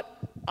you know what?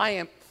 I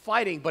am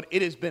fighting, but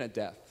it has been a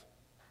death.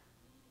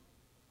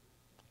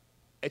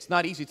 It's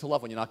not easy to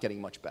love when you're not getting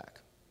much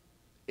back.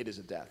 It is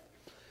a death.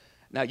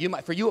 Now,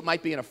 for you, it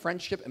might be in a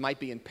friendship. It might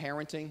be in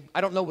parenting. I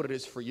don't know what it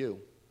is for you.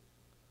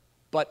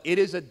 But it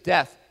is a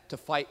death to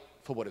fight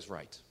for what is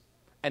right.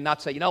 And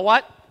not say, you know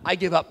what? I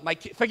give up.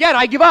 Forget it.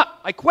 I give up.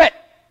 I quit.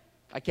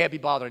 I can't be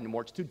bothered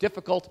anymore. It's too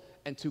difficult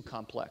and too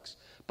complex.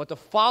 But to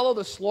follow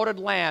the slaughtered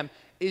lamb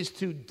is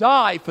to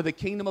die for the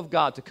kingdom of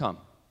God to come.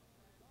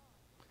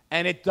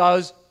 And it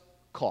does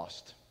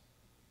cost.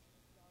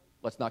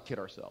 Let's not kid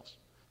ourselves.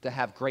 To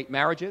have great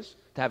marriages,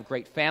 to have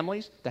great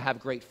families, to have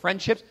great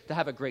friendships, to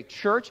have a great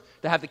church,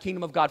 to have the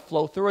kingdom of God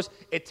flow through us,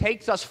 it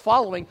takes us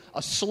following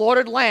a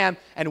slaughtered lamb,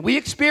 and we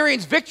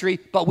experience victory,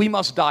 but we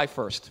must die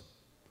first.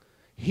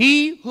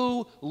 He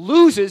who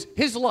loses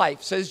his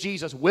life, says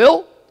Jesus,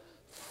 will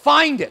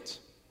find it.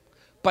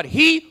 But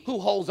he who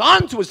holds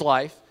on to his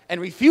life and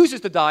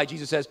refuses to die,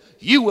 Jesus says,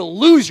 you will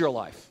lose your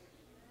life.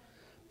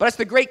 But that's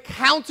the great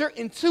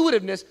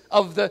counterintuitiveness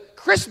of the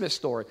Christmas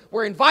story.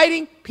 We're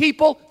inviting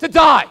people to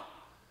die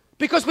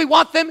because we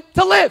want them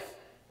to live.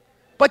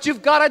 But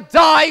you've got to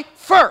die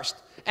first.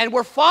 And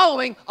we're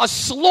following a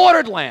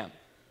slaughtered lamb.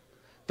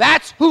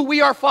 That's who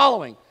we are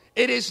following.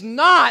 It is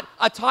not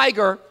a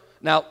tiger.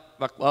 Now,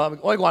 all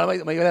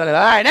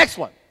right, next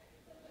one.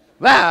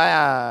 All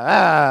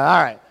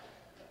right.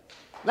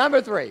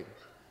 Number 3.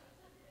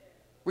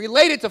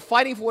 Related to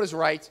fighting for what is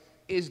right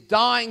is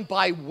dying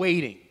by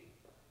waiting.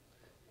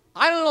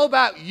 I don't know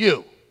about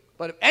you,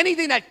 but if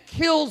anything that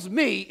kills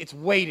me, it's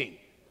waiting.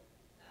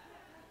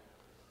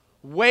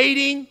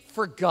 Waiting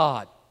for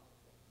God.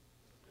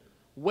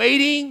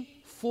 Waiting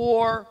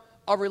for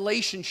a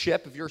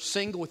relationship, if you're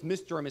single, with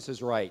Mr. or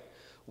Mrs. Right.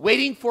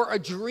 Waiting for a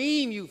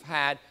dream you've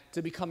had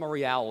to become a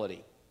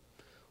reality.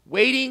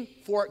 Waiting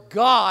for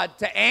God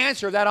to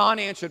answer that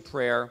unanswered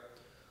prayer.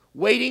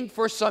 Waiting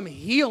for some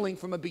healing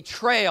from a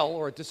betrayal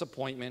or a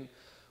disappointment.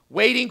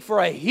 Waiting for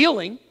a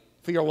healing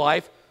for your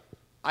life.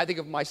 I think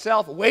of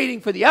myself waiting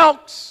for the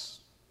Elks.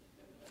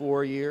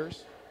 4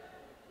 years.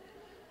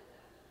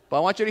 But I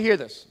want you to hear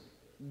this.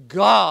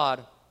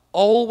 God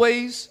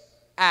always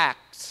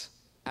acts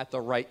at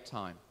the right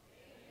time.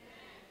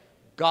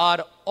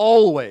 God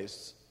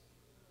always.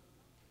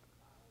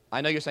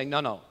 I know you're saying,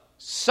 no.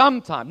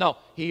 Sometime. No,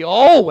 He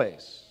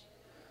always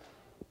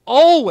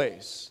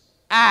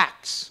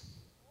acts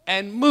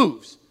and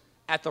moves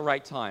at the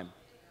right time.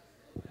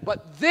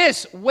 But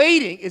this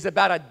waiting is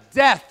about a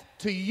death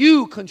to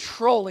you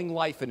controlling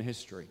life and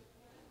history.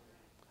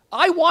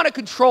 I want to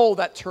control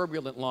that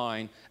turbulent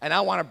line, and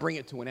I want to bring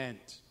it to an end.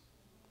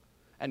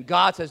 And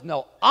God says,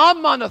 no,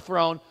 I'm on the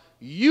throne.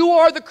 You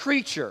are the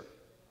creature.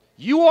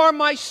 You are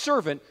my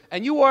servant,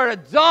 and you are to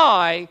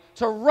die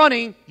to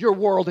running your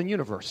world and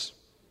universe.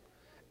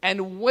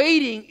 And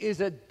waiting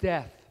is a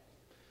death.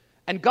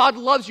 And God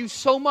loves you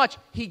so much,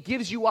 He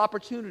gives you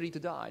opportunity to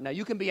die. Now,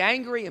 you can be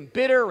angry and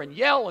bitter and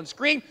yell and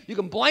scream. You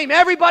can blame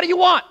everybody you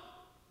want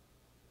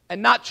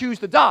and not choose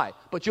to die,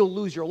 but you'll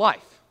lose your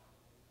life.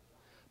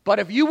 But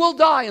if you will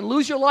die and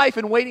lose your life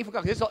in waiting for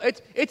God,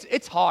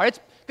 it's hard.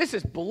 This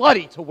is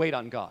bloody to wait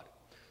on God.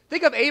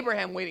 Think of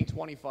Abraham waiting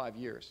 25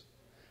 years.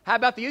 How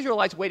about the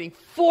Israelites waiting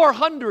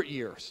 400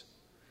 years?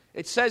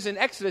 It says in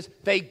Exodus,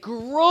 they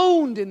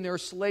groaned in their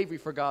slavery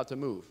for God to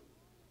move.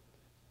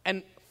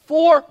 And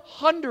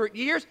 400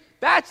 years,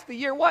 that's the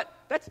year what?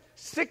 That's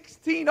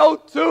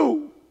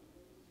 1602.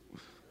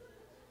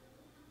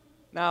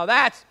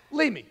 Now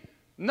believe me,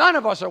 none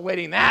of us are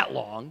waiting that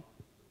long.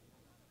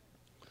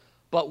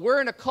 But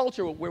we're in a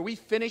culture where we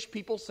finish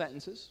people's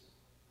sentences.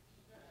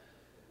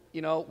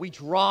 You know, we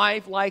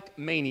drive like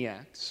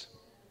maniacs.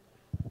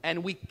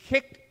 And we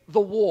kick the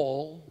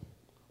wall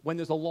when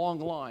there's a long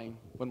line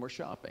when we're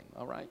shopping,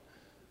 all right?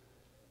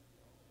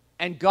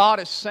 And God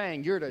is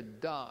saying, you're to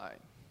die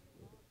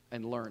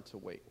and learn to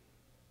wait.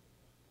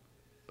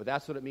 But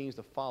that's what it means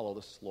to follow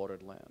the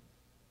slaughtered lamb.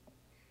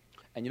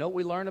 And you know what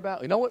we learn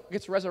about? You know what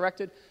gets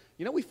resurrected?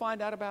 You know what we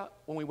find out about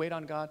when we wait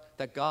on God?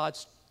 That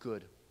God's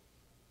good.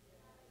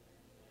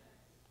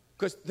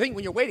 Because the thing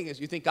when you're waiting is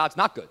you think God's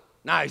not good.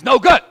 Nah, He's no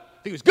good.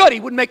 If He was good,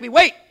 He wouldn't make me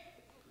wait.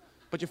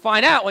 But you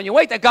find out when you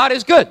wait that God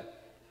is good.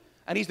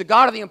 And He's the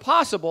God of the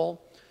impossible.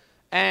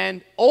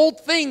 And old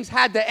things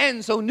had to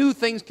end so new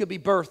things could be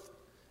birthed.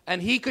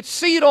 And He could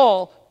see it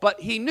all, but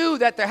He knew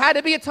that there had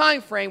to be a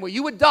time frame where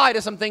you would die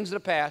to some things of the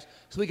past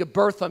so He could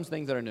birth some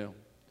things that are new.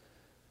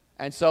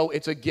 And so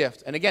it's a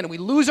gift. And again, we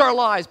lose our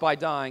lives by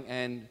dying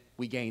and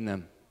we gain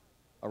them,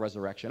 a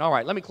resurrection. All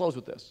right, let me close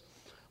with this.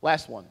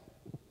 Last one.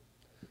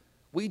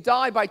 We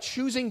die by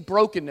choosing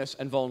brokenness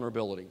and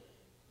vulnerability.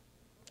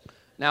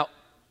 Now,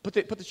 put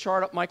the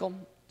chart up, Michael.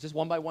 Just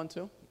one by one,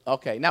 too?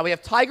 Okay, now we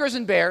have tigers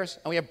and bears,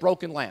 and we have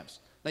broken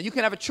lambs. Now, you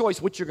can have a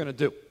choice what you're going to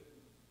do.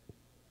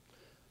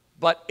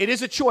 But it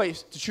is a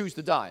choice to choose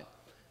to die.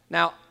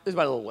 Now, this is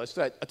my little list.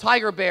 A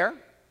tiger, a bear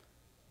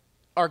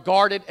are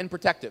guarded and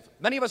protective.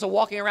 Many of us are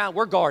walking around,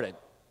 we're guarded.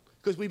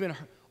 Because we've been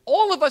hurt.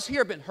 All of us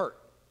here have been hurt.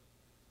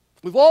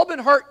 We've all been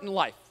hurt in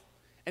life.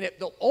 And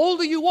the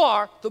older you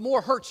are, the more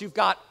hurts you've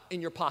got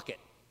in your pocket.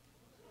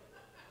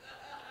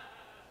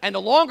 And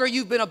the longer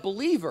you've been a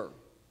believer,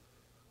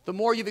 the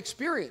more you've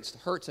experienced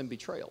hurts and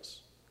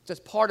betrayals. That's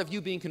part of you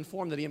being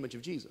conformed to the image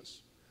of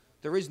Jesus.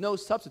 There is no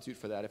substitute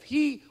for that. If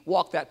He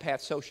walked that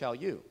path, so shall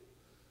you.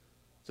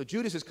 So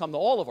Judas has come to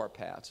all of our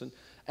paths.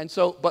 And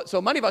so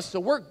many of us,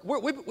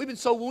 we've been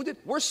so wounded,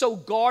 we're so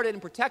guarded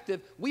and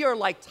protective, we are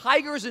like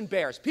tigers and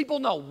bears. People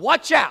know,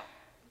 watch out.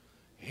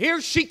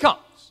 Here she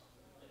comes.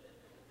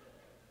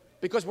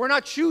 Because we're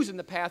not choosing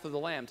the path of the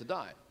Lamb to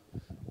die,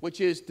 which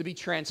is to be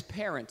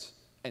transparent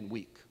and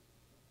weak.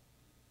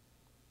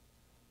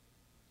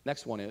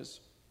 Next one is,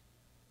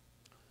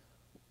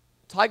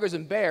 tigers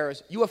and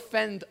bears, you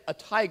offend a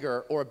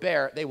tiger or a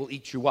bear, they will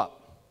eat you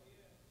up.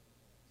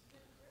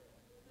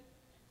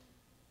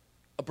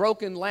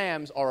 Broken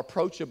lambs are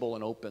approachable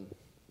and open.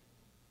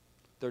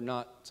 They're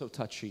not so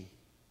touchy.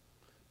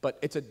 But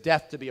it's a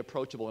death to be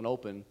approachable and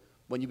open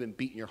when you've been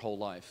beaten your whole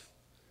life.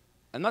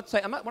 we're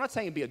not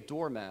saying be a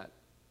doormat,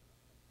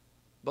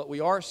 but we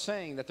are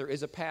saying that there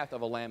is a path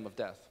of a lamb of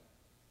death.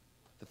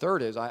 The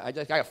third is, I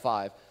got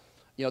 5.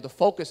 You know, the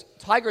focus,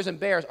 tigers and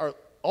bears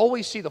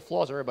always see the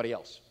flaws of everybody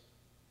else.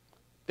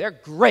 They're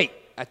great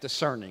at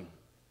discerning.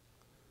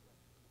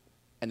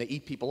 And they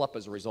eat people up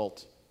as a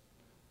result.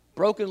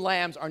 Broken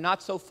lambs are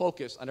not so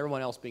focused on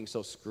everyone else being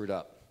so screwed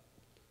up.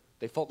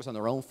 They focus on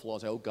their own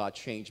flaws. Oh, God,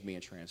 change me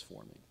and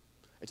transform me.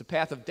 It's a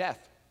path of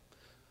death.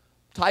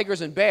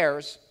 Tigers and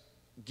bears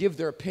give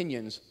their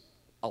opinions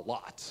a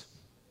lot.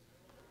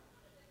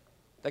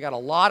 They got a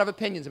lot of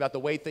opinions about the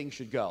way things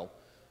should go.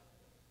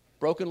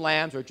 Broken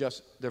lambs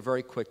they're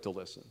very quick to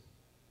listen.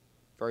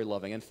 Very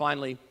loving. And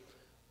finally,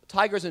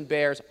 tigers and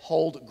bears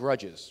hold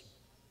grudges.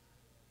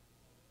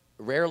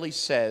 Rarely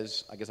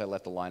says, I guess I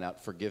left the line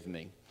out, forgive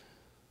me.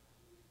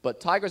 But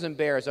tigers and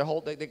bears, they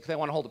want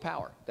to hold the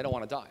power. They don't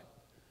want to die.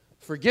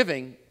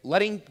 Forgiving,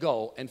 letting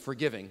go, and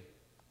forgiving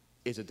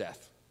is a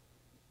death.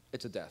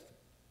 It's a death.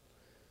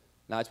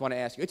 Now, I just want to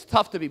ask you, it's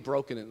tough to be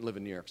broken and live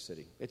in New York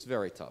City. It's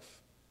very tough.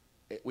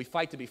 We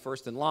fight to be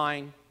first in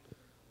line.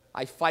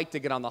 I fight to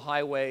get on the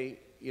highway,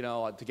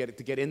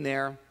 to get in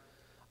there.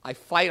 I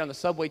fight on the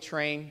subway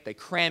train. They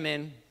cram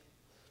in.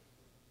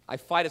 I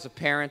fight as a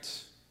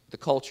parent, the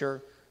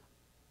culture.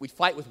 We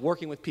fight with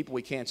working with people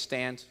we can't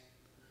stand.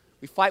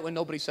 We fight when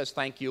nobody says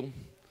thank you.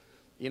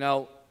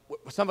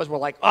 Some of us were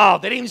like, oh,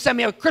 they didn't even send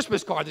me a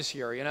Christmas card this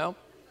year,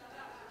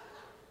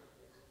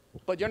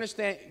 But you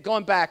understand,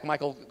 going back,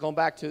 Michael, going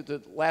back to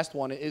the last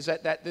one, is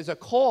that there's a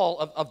call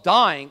of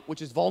dying,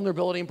 which is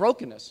vulnerability and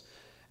brokenness.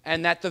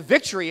 And that the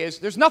victory is,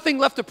 there's nothing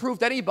left to prove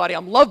to anybody.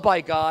 I'm loved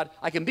by God.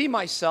 I can be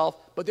myself.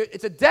 But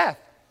it's a death.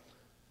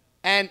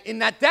 And in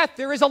that death,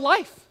 there is a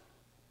life.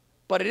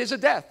 But it is a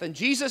death. And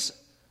Jesus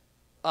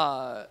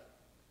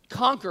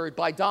conquered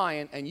by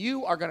dying, and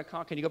you are going to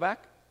conquer. Can you go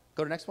back?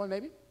 Go to the next one,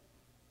 maybe?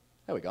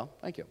 There we go.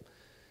 Thank you.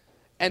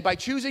 And by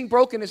choosing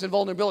brokenness and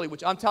vulnerability,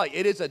 which I'm telling you,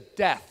 it is a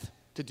death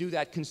to do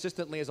that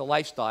consistently as a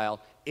lifestyle,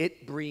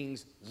 it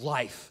brings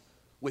life.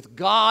 With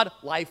God,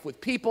 life with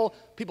people.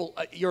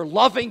 You're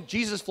loving,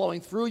 Jesus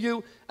flowing through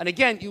you. And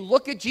again, you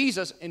look at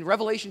Jesus in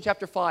Revelation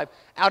chapter 5,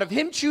 out of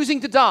him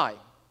choosing to die,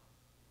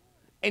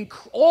 and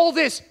all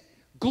this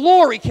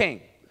glory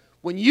came.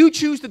 When you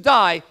choose to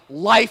die,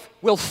 life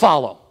will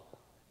follow.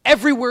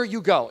 Everywhere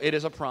you go, it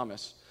is a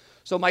promise.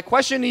 So my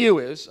question to you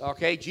is,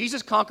 okay,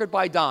 Jesus conquered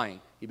by dying.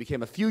 He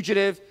became a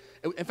fugitive.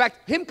 In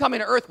fact, him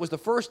coming to earth was the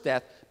first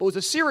death, but it was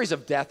a series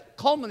of deaths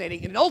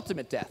culminating in an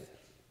ultimate death.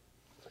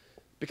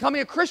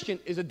 Becoming a Christian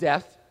is a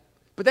death,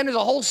 but then there's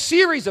a whole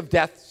series of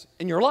deaths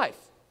in your life.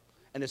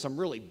 And there's some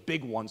really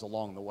big ones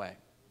along the way.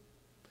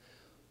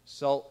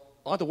 So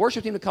I want the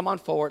worship team to come on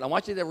forward. I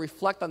want you to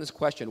reflect on this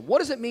question. What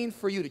does it mean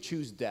for you to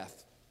choose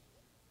death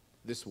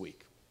this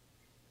week?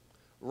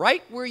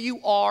 Right where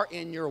you are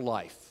in your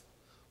life.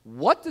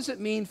 What does it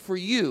mean for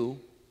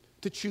you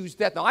to choose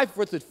death? Now, I've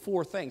listed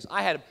 4 things.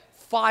 I had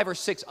 5 or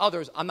 6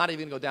 others. I'm not even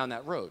going to go down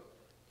that road.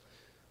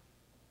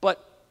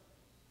 But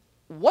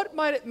what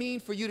might it mean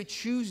for you to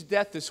choose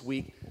death this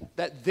week,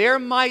 that there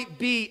might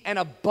be an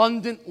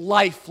abundant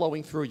life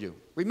flowing through you?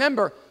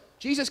 Remember,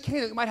 Jesus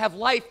came that you might have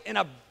life in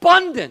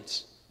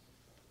abundance.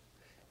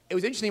 It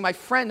was interesting, my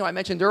friend who I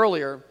mentioned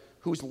earlier,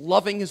 who's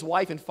loving his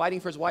wife and fighting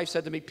for his wife,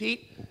 said to me,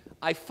 Pete,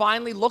 I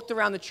finally looked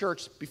around the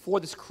church before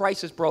this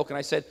crisis broke, and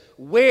I said,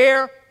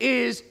 where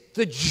is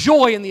the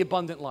joy in the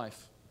abundant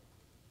life?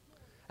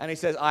 And he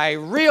says, I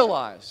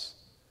realize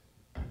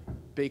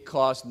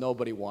because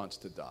nobody wants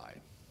to die.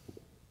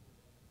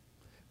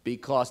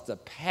 Because the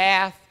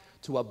path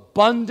to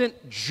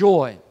abundant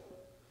joy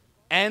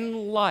and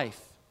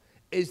life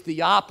is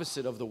the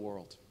opposite of the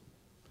world.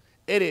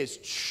 It is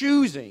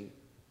choosing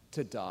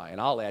to die.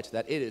 And I'll add to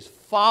that, it is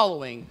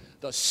following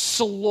the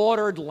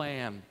slaughtered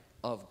lamb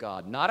of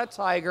God. Not a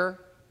tiger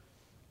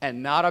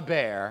and not a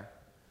bear,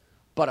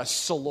 but a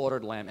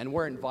slaughtered lamb. And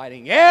we're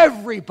inviting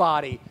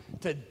everybody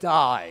to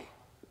die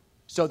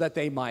so that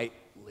they might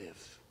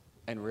live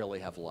and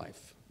really have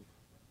life.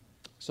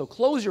 So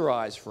close your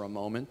eyes for a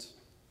moment.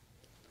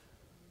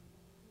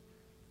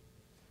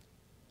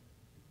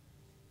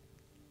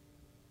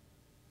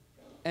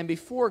 And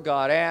before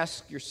God,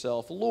 ask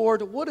yourself,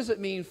 Lord, what does it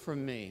mean for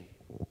me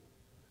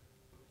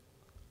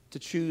to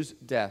choose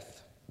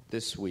death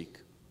this week?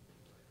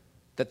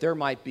 That there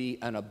might be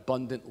an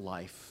abundant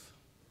life.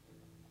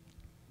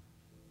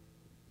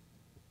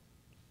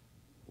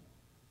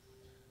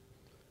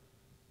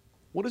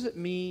 What does it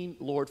mean,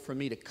 Lord, for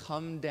me to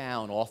come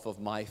down off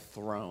of my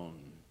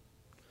throne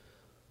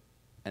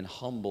and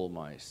humble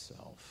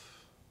myself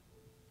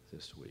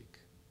this week?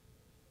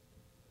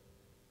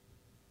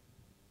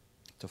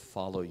 To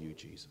follow you,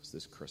 Jesus,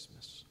 this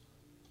Christmas.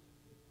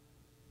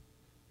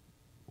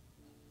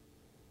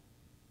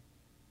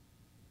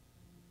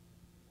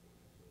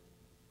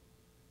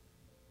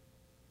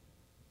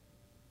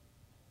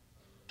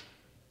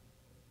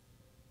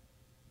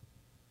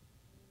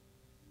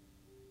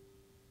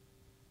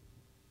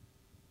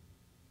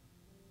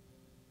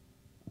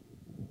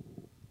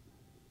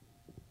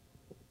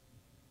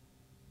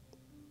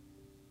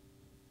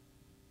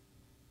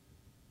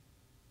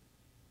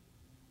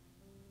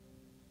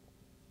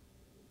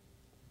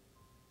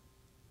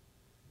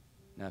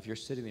 Now, if you're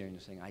sitting there and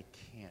you're saying, I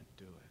can't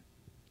do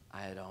it,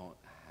 I don't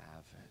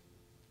have it,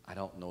 I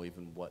don't know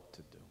even what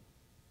to do.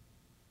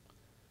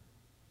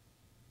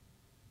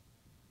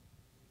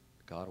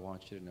 God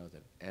wants you to know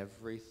that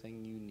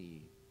everything you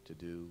need to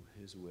do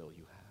His will,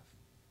 you have.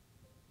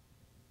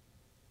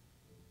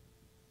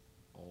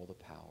 All the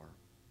power,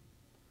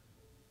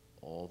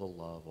 all the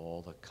love,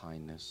 all the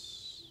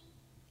kindness,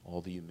 all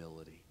the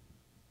humility.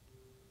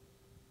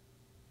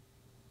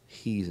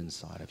 He's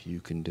inside of you.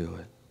 You can do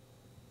it.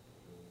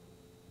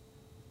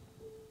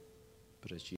 But as Jesus